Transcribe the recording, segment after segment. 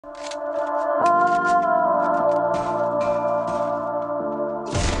We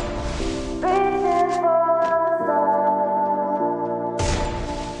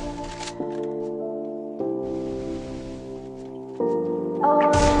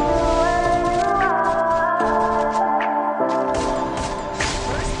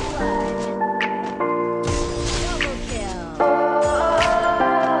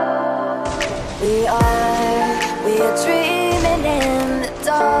are dreaming in the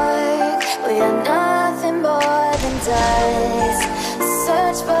dark. We are nothing more than dust.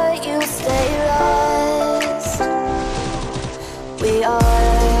 Search but you stay lost. We are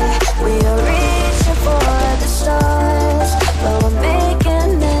reaching for the stars, but we're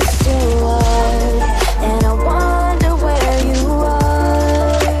making this too hard. And I wonder where you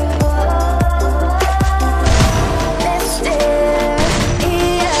are. Mysterious,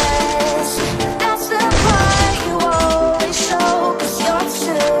 that's the part you always show. 'Cause you're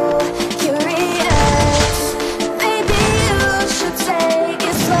too curious. Maybe you should take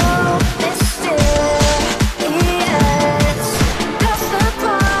it slow. Mysterious, that's the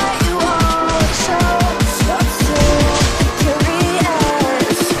part you always show. 'Cause you're too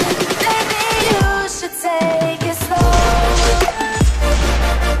curious. Maybe you should take it slow.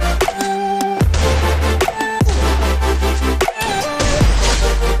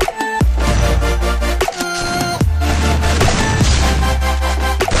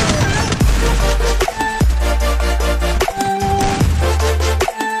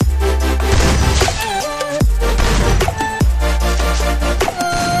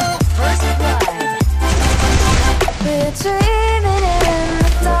 We're dreaming in the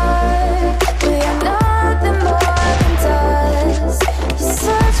dark. We are nothing more than dust. You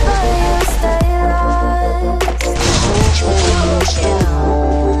search but you stay lost.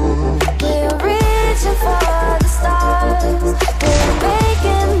 We're reaching for the stars. We're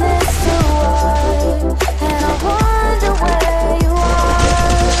making this too hard. And I wonder where you are.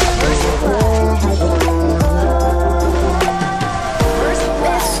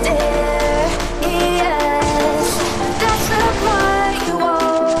 Mysterious, that's the part you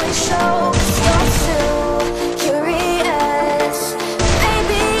always show. 'Cause you're too curious.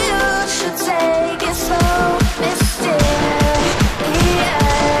 Maybe you should take it slow. Mysterious,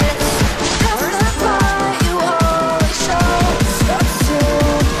 that's the part you always show. 'Cause you're too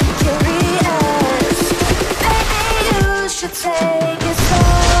curious. Maybe you should take it slow.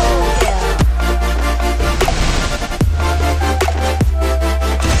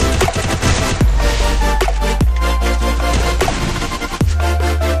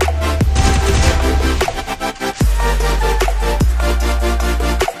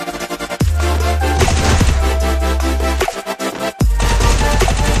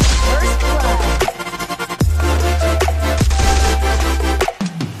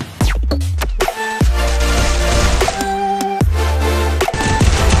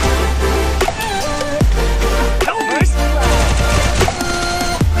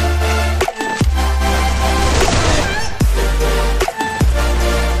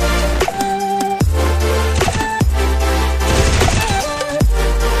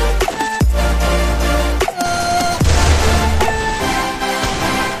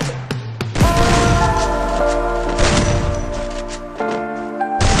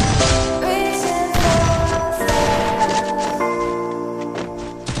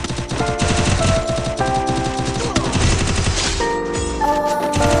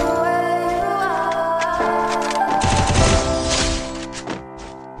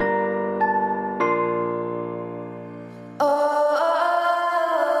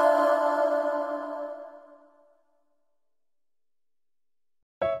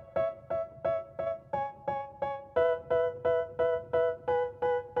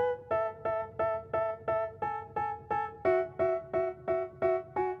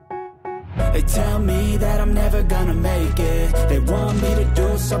 They tell me that I'm never gonna make it. They want me to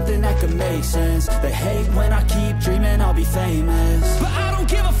do something that could make sense. They hate when I keep dreaming I'll be famous, but I don't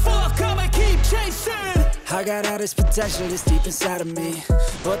give a fuck, I'ma keep chasing. I got all this potential that's deep inside of me,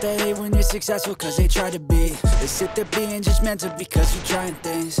 but they hate when you're successful cause they try to be. They sit there being judgmental because you're trying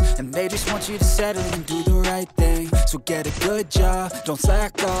things, and they just want you to settle and do the right thing. So get a good job, don't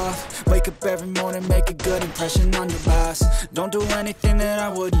slack off. Wake up every morning, make a good impression on your boss. Don't do anything that I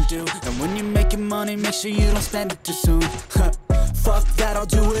wouldn't do, and when you're making money, make sure you don't spend it too soon. Fuck that, I'll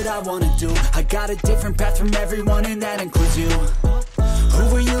do what I wanna do. I got a different path from everyone, and that includes you.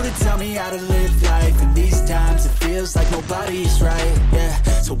 Who are you to tell me how to live life? In these times it feels like nobody's right, yeah.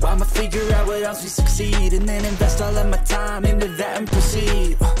 So I'ma figure out what else we succeed, and then invest all of my time into that and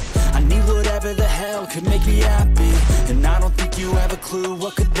proceed. I I need whatever the hell could make me happy, and I don't think you have a clue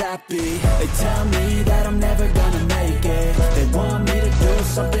what could that be. They tell me that I'm never gonna make it. They want me to do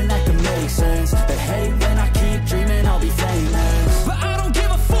something that can make sense. They hate when I keep dreaming I'll be famous, but I don't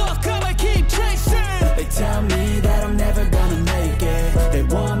give a fuck, I'ma keep chasing. They tell me that I'm never gonna make it. They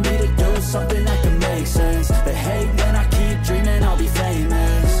want me to do something that can make sense. They hate when I keep dreaming I'll be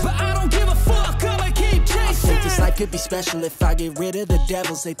famous, but I don't give a fuck, I'ma keep chasing. I think this life could be special if I get rid of the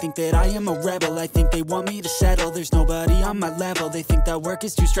devils. They think that I am a rebel, I think they want me to settle. There's nobody on my level. They think that work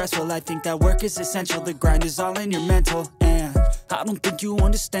is too stressful, I think that work is essential. The grind is all in your mental, and I don't think you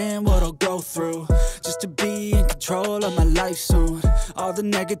understand what I'll go through just to be in control of my life soon. All the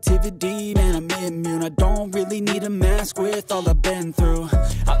negativity, man, I'm immune. I don't really need a mask with all I've been through.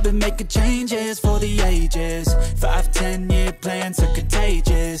 I've been making changes for the ages. 5-10 year plans are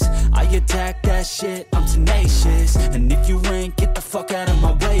contagious. I attack that shit, I'm tenacious. And if you ain't, get the fuck out of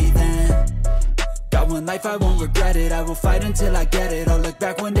my way then. Got one life, I won't regret it. I will fight until I get it. I'll look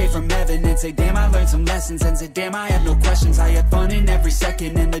back one day from heaven and say, damn, I learned some lessons. And say, damn, I have no questions. I had fun in every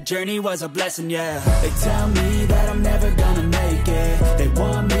second, and the journey was a blessing, yeah. They tell me that I'm never gonna make it. They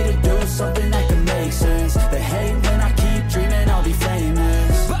want me to do something that can make sense.